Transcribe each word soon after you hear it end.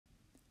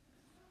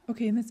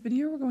Okay, in this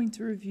video we're going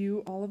to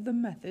review all of the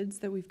methods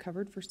that we've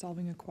covered for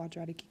solving a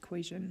quadratic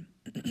equation.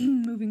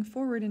 Moving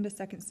forward into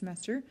second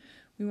semester,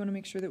 we want to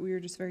make sure that we are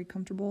just very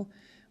comfortable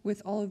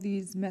with all of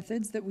these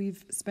methods that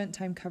we've spent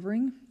time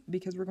covering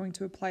because we're going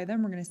to apply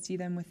them. We're going to see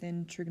them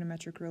within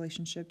trigonometric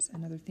relationships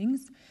and other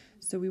things.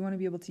 So we want to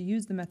be able to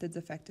use the methods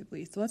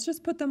effectively. So let's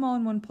just put them all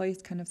in one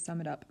place, kind of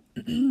sum it up.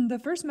 The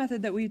first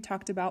method that we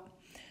talked about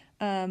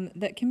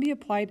that can be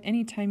applied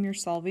anytime you're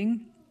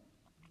solving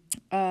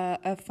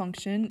a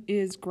function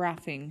is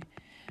graphing.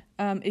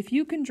 If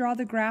you can draw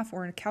the graph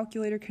or a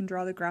calculator can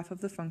draw the graph of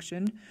the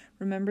function,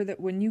 remember that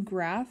when you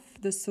graph,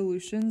 the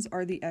solutions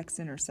are the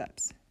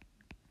x-intercepts.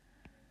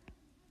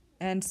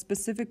 And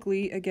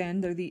specifically, again,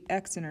 they're the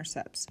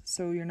x-intercepts.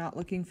 So you're not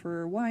looking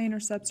for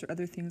y-intercepts or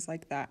other things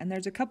like that. And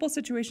there's a couple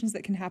situations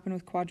that can happen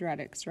with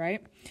quadratics,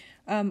 right?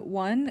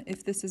 One,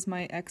 if this is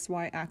my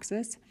xy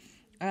axis,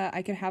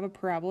 I could have a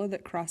parabola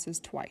that crosses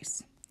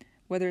twice.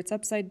 Whether it's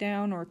upside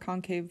down or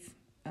concave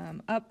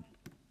up,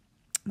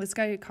 this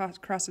guy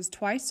crosses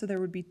twice, so there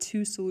would be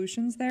two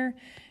solutions there,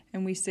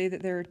 and we say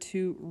that there are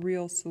two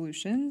real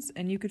solutions,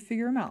 and you could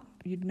figure them out.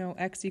 You'd know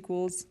x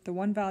equals the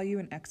one value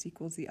and x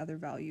equals the other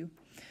value.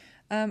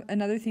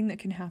 Another thing that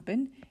can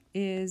happen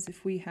is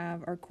if we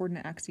have our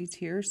coordinate axes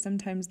here,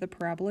 sometimes the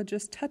parabola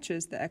just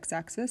touches the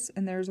x-axis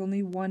and there's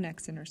only one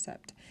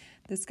x-intercept.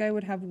 This guy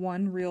would have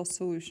one real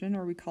solution,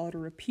 or we call it a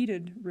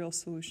repeated real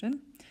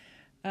solution.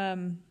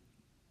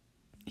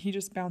 He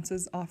just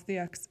bounces off the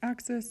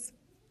x-axis,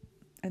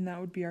 and that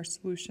would be our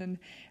solution.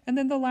 And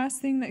then the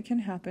last thing that can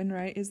happen,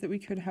 right, is that we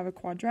could have a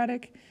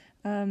quadratic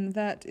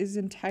that is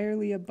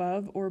entirely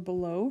above or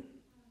below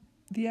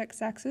the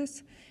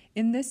x-axis.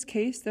 In this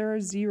case, there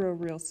are zero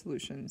real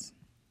solutions.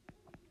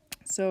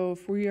 So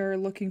if we are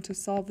looking to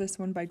solve this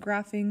one by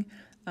graphing,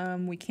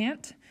 we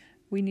can't.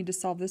 We need to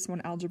solve this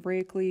one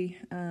algebraically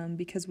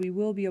because we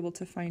will be able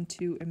to find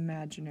two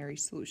imaginary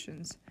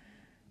solutions,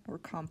 or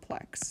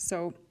complex.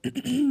 So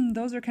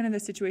those are kind of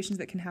the situations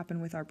that can happen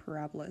with our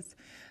parabolas.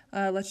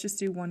 Let's just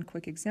do one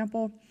quick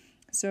example.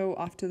 So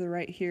off to the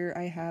right here,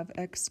 I have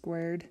x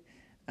squared.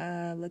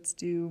 Let's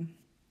do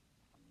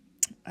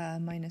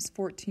minus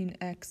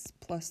 14x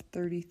plus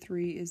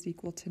 33 is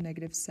equal to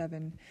negative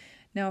 7.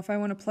 Now, if I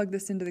want to plug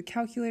this into the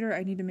calculator,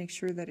 I need to make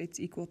sure that it's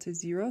equal to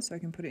 0, so I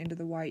can put it into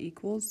the y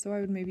equals. So I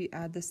would maybe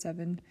add the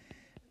 7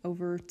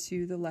 over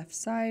to the left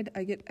side.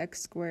 I get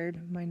x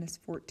squared minus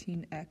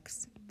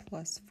 14x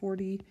plus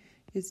 40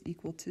 is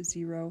equal to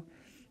 0.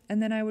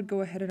 And then I would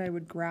go ahead and I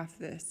would graph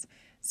this.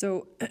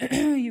 So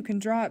you can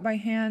draw it by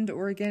hand,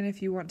 or again,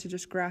 if you want to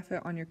just graph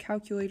it on your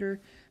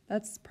calculator,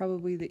 that's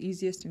probably the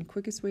easiest and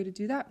quickest way to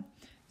do that.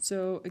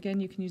 So again,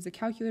 you can use the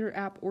calculator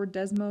app or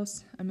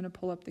Desmos. I'm going to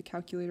pull up the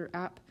calculator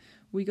app.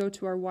 We go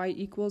to our y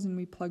equals and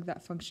we plug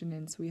that function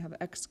in. So we have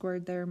x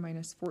squared there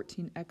minus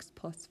 14x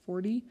plus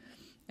 40,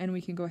 and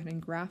we can go ahead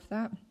and graph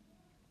that.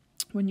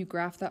 When you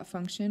graph that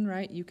function,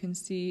 right, you can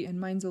see, and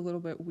mine's a little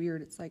bit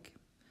weird, it's like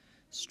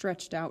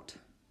stretched out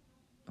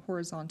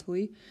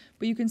horizontally,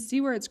 but you can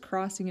see where it's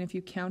crossing, and if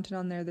you counted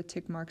on there the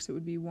tick marks, it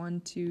would be 1,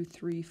 2,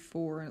 3,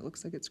 4, and it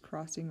looks like it's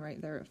crossing right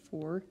there at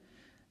 4.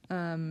 I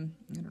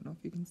don't know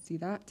if you can see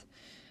that.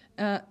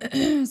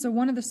 So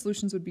one of the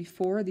solutions would be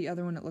 4, the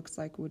other one it looks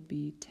like would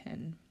be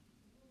 10.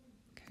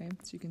 Okay,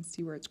 so you can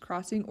see where it's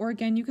crossing, or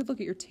again, you could look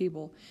at your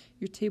table.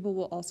 Your table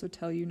will also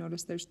tell you,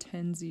 notice there's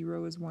 10,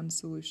 0 is one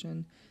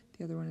solution,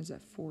 the other one is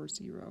at 4,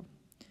 0.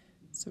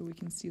 So we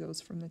can see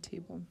those from the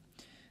table.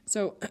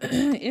 So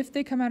if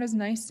they come out as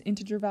nice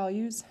integer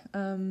values,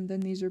 then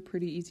these are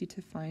pretty easy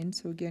to find.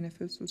 So again, if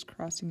this was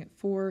crossing at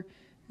 4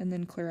 and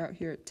then clear out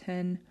here at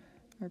 10,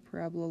 our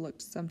parabola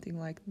looks something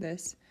like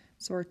this.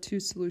 So our two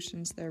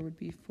solutions there would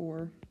be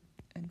 4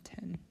 and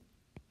 10.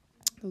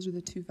 Those are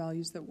the two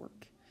values that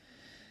work.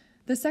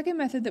 The second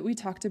method that we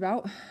talked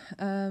about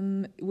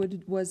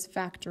was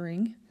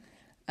factoring.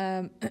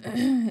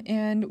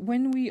 And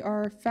when we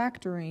are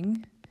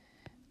factoring,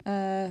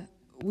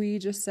 we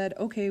just said,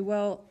 okay,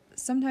 well,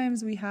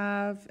 sometimes we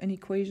have an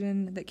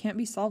equation that can't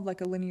be solved like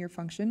a linear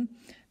function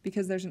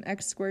because there's an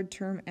x squared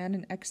term and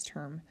an x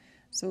term.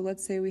 So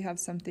let's say we have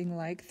something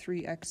like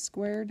 3x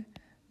squared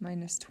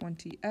minus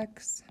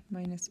 20x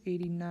minus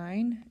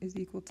 89 is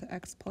equal to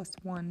x plus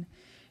 1.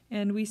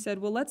 And we said,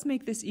 well, let's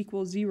make this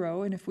equal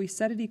 0, and if we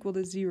set it equal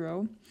to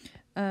 0,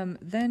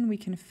 then we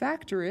can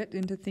factor it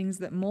into things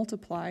that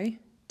multiply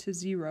to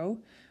 0,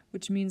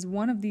 which means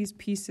one of these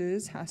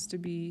pieces has to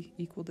be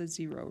equal to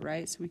 0,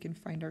 right? So we can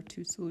find our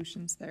two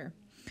solutions there.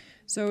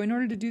 So in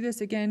order to do this,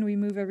 again, we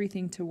move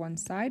everything to one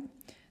side.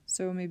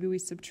 So maybe we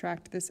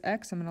subtract this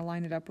x. I'm going to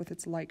line it up with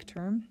its like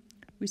term.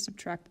 We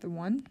subtract the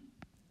 1,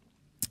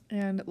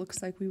 and it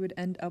looks like we would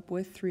end up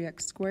with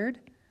 3x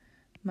squared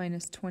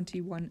minus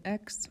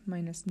 21x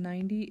minus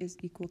 90 is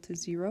equal to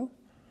 0.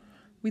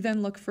 We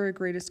then look for a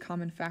greatest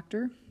common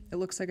factor. It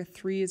looks like a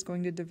 3 is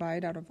going to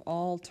divide out of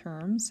all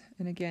terms,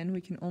 and again,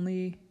 we can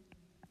only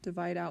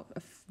divide out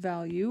a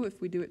value if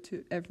we do it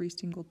to every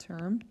single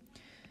term,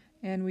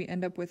 and we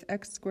end up with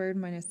x squared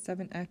minus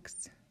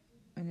 7x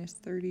minus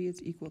 30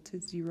 is equal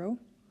to 0.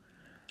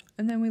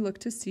 And then we look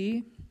to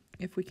see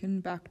if we can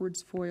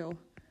backwards FOIL.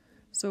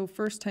 So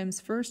first times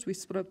first, we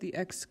split up the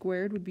x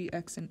squared would be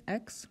x and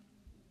x.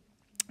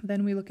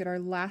 Then we look at our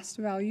last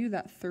value,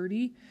 that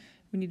 30.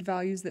 We need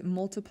values that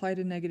multiply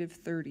to negative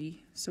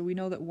 30. So we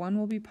know that one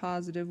will be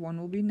positive, one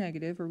will be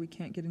negative, or we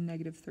can't get a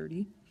negative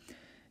 30.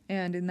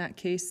 And in that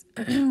case,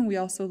 we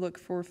also look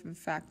for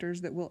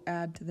factors that will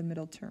add to the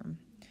middle term,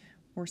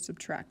 or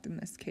subtract in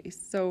this case.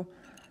 So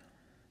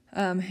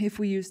if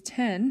we use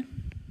 10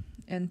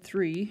 and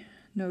 3,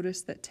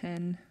 notice that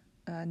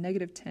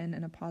negative 10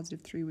 and a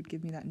positive 3 would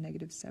give me that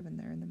negative 7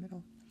 there in the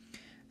middle.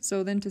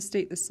 So then to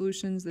state the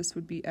solutions, this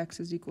would be x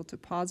is equal to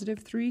positive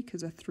 3,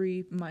 because a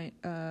 3 might,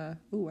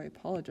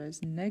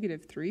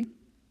 negative 3,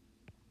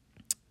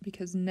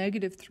 because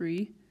negative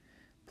 3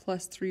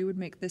 plus 3 would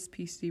make this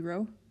piece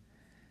 0.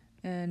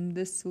 And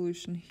this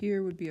solution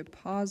here would be a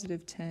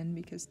positive 10,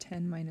 because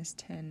 10 minus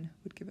 10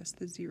 would give us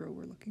the 0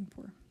 we're looking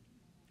for.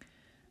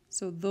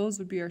 So those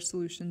would be our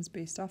solutions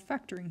based off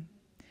factoring.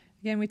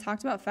 Again, we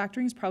talked about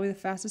factoring is probably the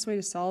fastest way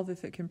to solve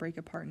if it can break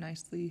apart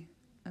nicely.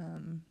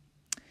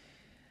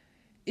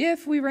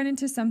 If we run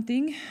into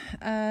something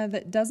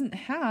that doesn't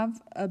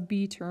have a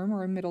b term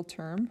or a middle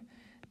term,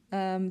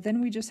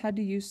 then we just had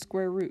to use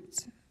square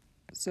roots.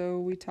 So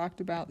we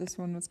talked about this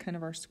one was kind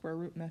of our square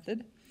root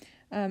method.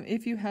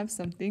 If you have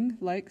something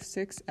like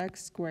 6x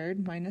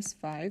squared minus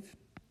 5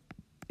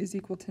 is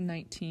equal to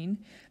 19,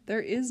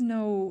 there is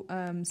no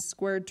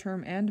squared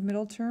term and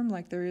middle term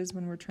like there is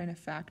when we're trying to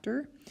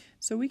factor.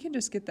 So we can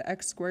just get the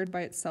x squared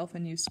by itself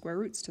and use square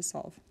roots to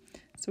solve.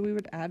 So we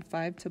would add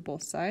 5 to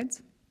both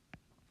sides.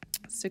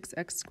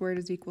 6x squared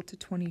is equal to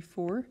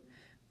 24.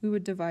 We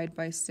would divide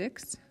by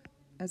 6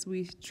 as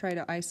we try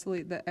to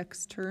isolate the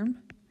x term,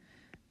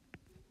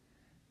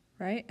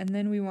 right? And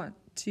then we want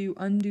to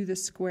undo the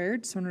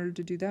squared, so in order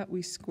to do that,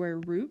 we square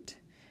root.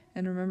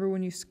 And remember,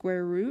 when you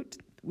square root,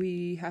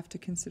 we have to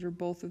consider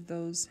both of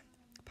those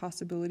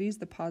possibilities,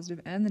 the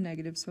positive and the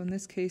negative. So in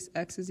this case,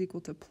 x is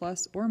equal to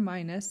plus or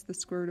minus the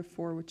square root of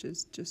 4, which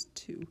is just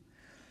 2.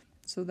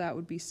 So that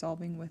would be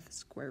solving with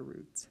square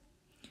roots.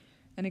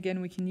 And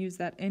again, we can use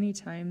that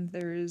anytime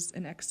there is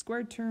an x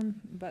squared term,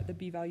 but the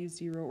b value is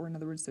 0, or in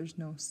other words, there's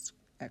no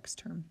x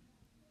term.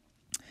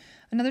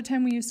 Another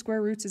time we use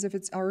square roots is if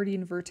it's already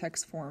in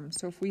vertex form.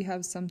 So if we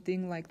have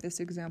something like this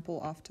example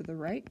off to the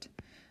right,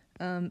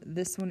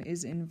 this one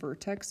is in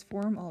vertex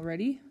form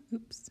already.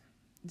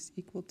 Is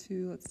equal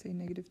to, let's say,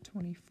 negative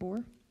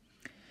 24.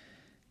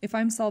 If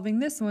I'm solving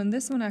this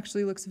one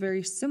actually looks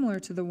very similar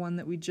to the one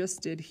that we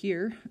just did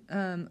here.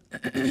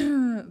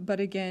 But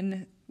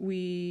again,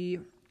 we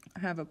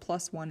have a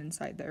plus 1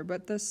 inside there,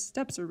 but the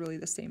steps are really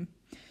the same.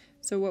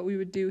 So what we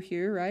would do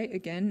here, right,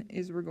 again,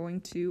 is we're going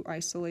to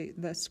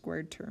isolate the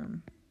squared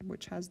term,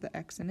 which has the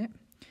x in it.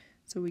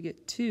 So we get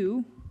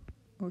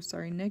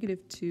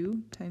negative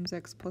 2 times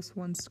x plus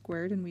 1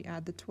 squared, and we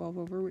add the 12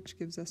 over, which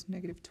gives us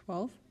negative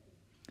 12.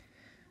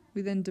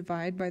 We then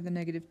divide by the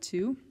negative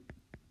 2,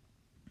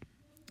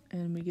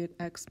 and we get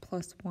x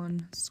plus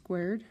 1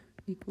 squared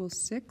equals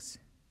 6.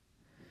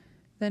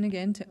 Then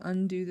again, to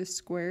undo the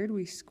squared,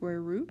 we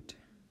square root.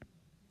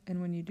 And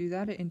when you do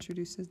that, it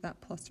introduces that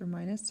plus or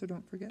minus, so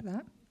don't forget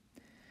that.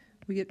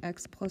 We get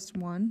x plus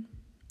 1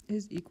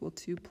 is equal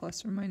to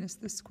plus or minus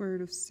the square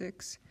root of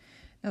 6.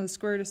 Now the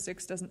square root of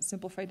 6 doesn't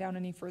simplify down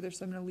any further,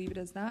 so I'm going to leave it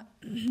as that.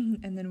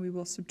 And then we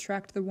will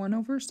subtract the 1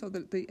 over so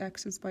that the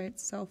x is by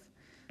itself.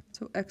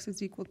 So x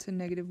is equal to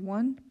negative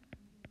 1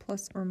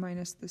 plus or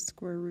minus the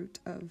square root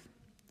of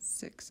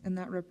 6. And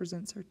that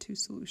represents our two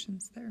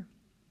solutions there.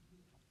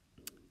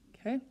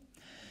 Okay.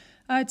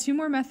 Two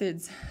more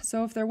methods.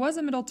 So if there was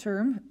a middle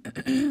term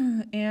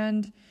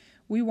and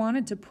we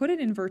wanted to put it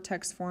in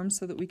vertex form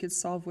so that we could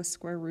solve with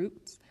square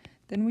roots,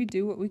 then we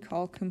do what we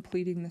call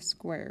completing the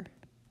square.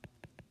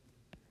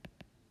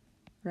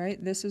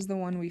 Right? This is the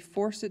one we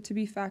force it to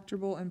be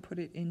factorable and put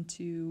it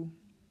into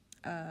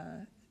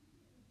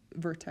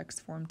vertex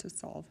form to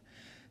solve.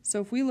 So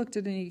if we looked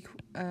at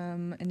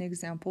an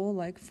example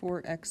like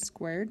 4x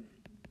squared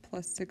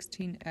plus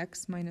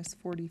 16x minus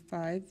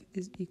 45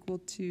 is equal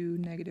to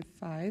negative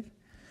 5.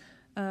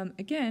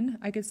 Again,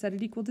 I could set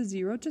it equal to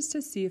 0 just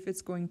to see if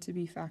it's going to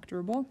be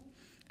factorable.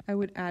 I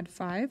would add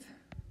 5.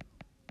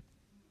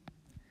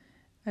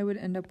 I would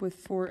end up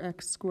with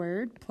 4x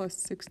squared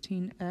plus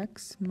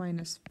 16x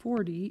minus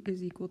 40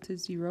 is equal to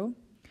 0.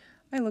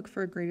 I look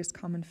for a greatest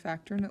common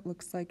factor, and it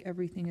looks like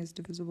everything is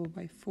divisible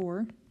by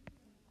 4.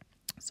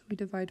 So we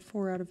divide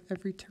 4 out of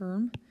every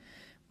term.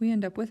 We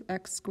end up with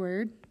x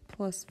squared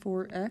plus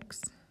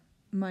 4x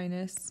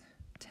minus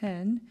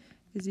 10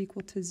 is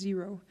equal to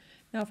 0.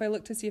 Now, if I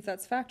look to see if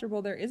that's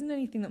factorable, there isn't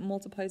anything that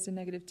multiplies to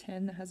negative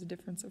 10 that has a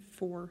difference of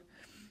 4.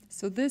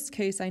 So this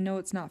case, I know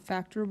it's not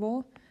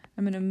factorable.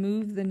 I'm going to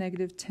move the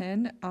negative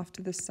 10 off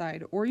to the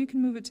side, or you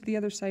can move it to the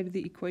other side of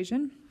the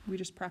equation. We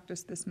just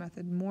practiced this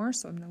method more,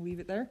 so I'm going to leave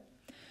it there.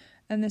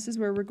 And this is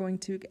where we're going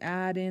to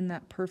add in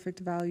that perfect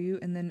value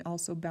and then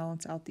also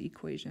balance out the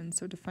equation.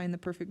 So to find the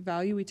perfect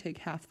value, we take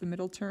half the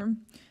middle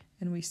term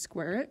and we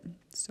square it.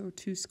 So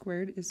 2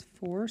 squared is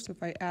 4. So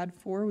if I add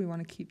 4, we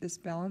want to keep this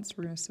balanced.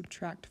 We're going to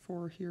subtract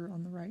 4 here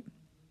on the right.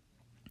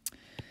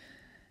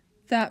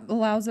 That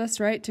allows us,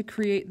 right, to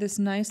create this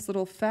nice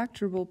little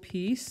factorable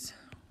piece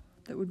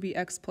that would be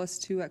x plus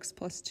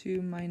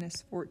 2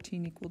 minus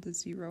 14 equal to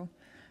 0.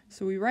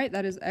 So we write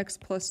that as x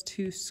plus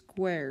 2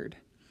 squared.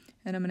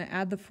 And I'm going to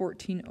add the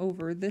 14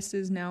 over. This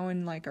is now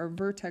in like our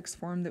vertex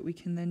form that we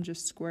can then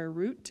just square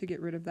root to get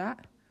rid of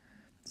that.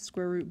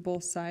 Square root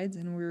both sides,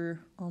 and we're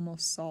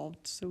almost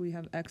solved. So we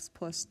have x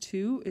plus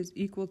 2 is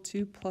equal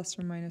to plus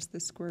or minus the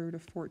square root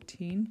of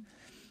 14,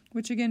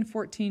 which again,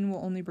 14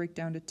 will only break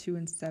down to 2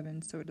 and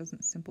 7, so it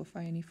doesn't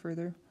simplify any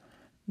further.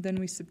 Then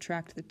we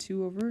subtract the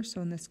 2 over,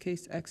 so in this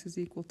case, x is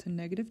equal to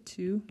negative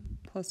 2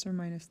 plus or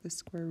minus the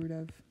square root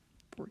of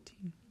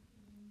 14.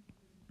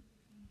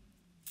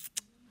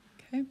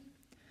 Okay.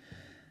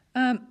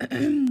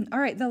 All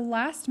right, the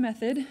last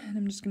method, and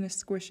I'm just going to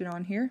squish it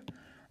on here,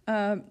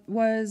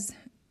 was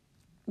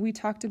we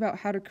talked about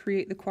how to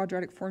create the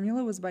quadratic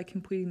formula was by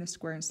completing the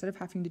square. Instead of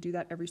having to do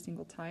that every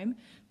single time,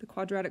 the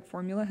quadratic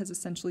formula has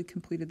essentially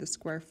completed the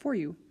square for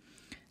you.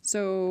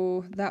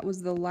 So that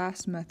was the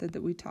last method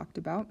that we talked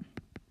about.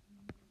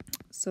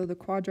 So the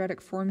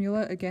quadratic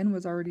formula, again,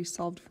 was already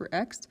solved for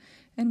x,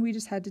 and we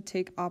just had to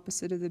take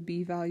opposite of the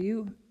b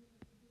value,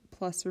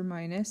 plus or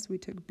minus. We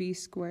took b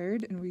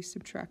squared, and we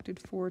subtracted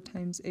 4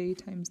 times a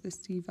times the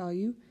c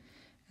value,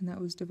 and that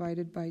was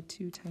divided by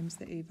 2 times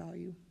the a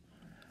value.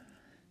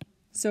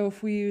 So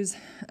if we use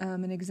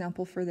an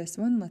example for this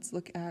one, let's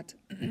look at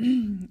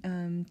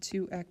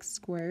 2x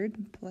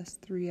squared plus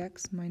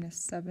 3x minus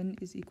 7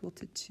 is equal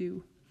to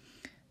 2.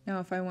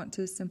 Now if I want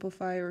to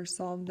simplify or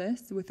solve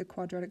this with the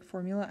quadratic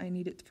formula, I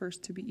need it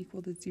first to be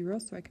equal to 0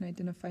 so I can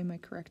identify my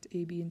correct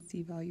a, b, and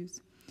c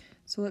values.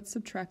 So let's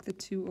subtract the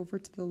 2 over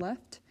to the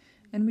left,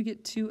 and we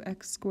get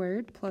 2x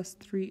squared plus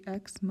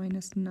 3x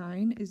minus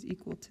 9 is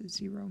equal to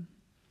 0.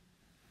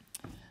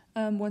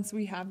 Once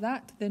we have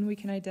that, then we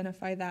can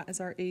identify that as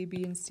our a,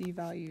 b, and c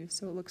value.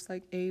 So it looks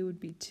like a would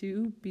be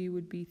 2, b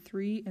would be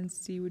 3, and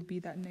c would be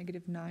that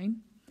negative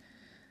 9.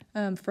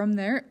 From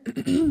there,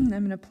 I'm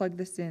going to plug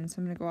this in. So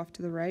I'm going to go off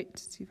to the right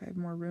to see if I have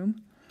more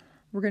room.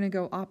 We're going to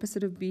go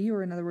opposite of b,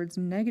 or in other words,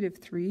 negative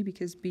 3,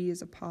 because b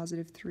is a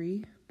positive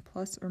 3,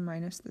 plus or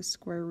minus the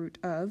square root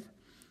of.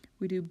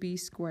 We do b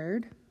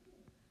squared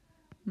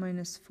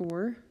minus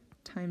 4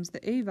 times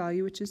the a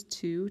value, which is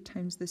 2,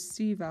 times the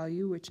c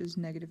value, which is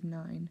negative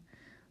 9,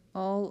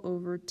 all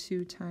over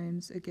 2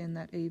 times, again,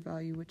 that a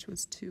value, which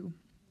was 2.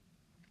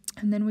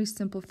 And then we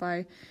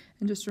simplify,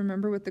 and just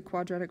remember with the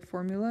quadratic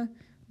formula,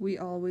 we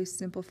always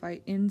simplify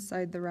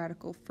inside the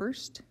radical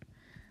first.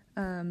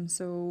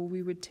 So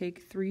we would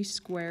take 3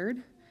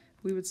 squared,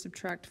 we would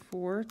subtract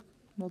 4,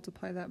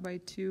 multiply that by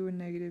 2 and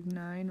negative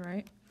 9,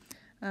 right?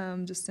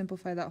 Just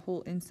simplify that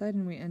whole inside,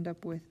 and we end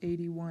up with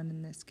 81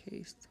 in this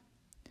case.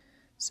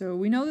 So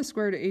we know the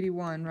square root of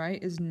 81,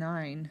 right, is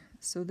 9.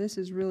 So this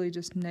is really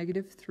just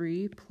negative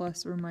 3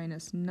 plus or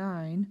minus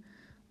 9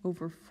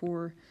 over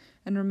 4.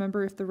 And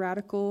remember, if the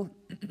radical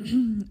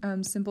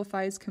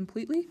simplifies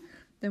completely,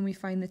 then we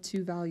find the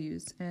 2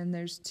 values. And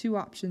there's 2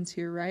 options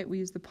here, right? We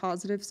use the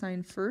positive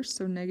sign first,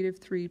 so negative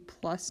 3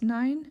 plus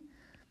 9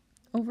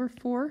 over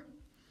 4,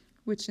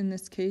 which in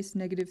this case,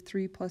 negative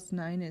 3 plus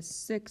 9 is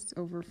 6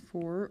 over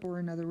 4, or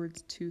in other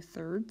words,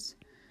 2/3.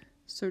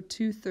 So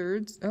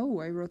 2/3,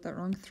 oh, I wrote that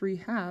wrong,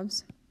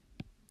 3/2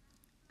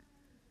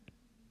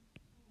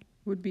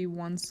 would be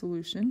one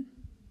solution.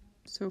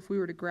 So if we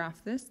were to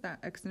graph this, that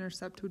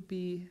x-intercept would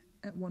be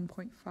at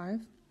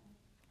 1.5.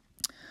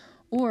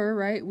 Or,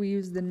 right, we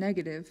use the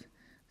negative.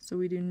 So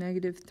we do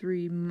negative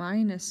 3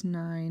 minus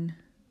 9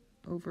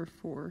 over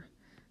 4,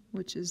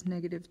 which is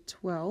negative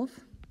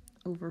 12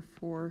 over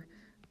 4,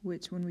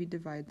 which when we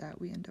divide that,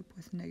 we end up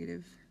with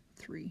negative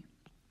 3.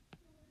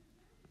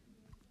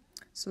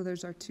 So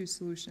there's our 2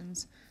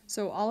 solutions.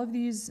 So all of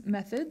these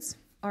methods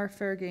are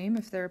fair game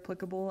if they're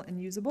applicable and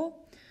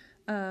usable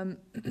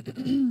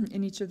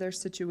in each of their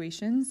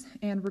situations.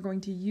 And we're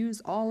going to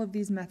use all of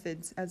these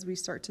methods as we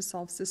start to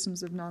solve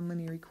systems of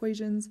nonlinear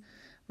equations.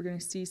 We're going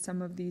to see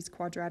some of these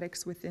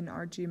quadratics within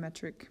our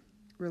geometric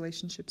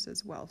relationships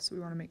as well. So we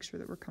want to make sure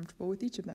that we're comfortable with each of them.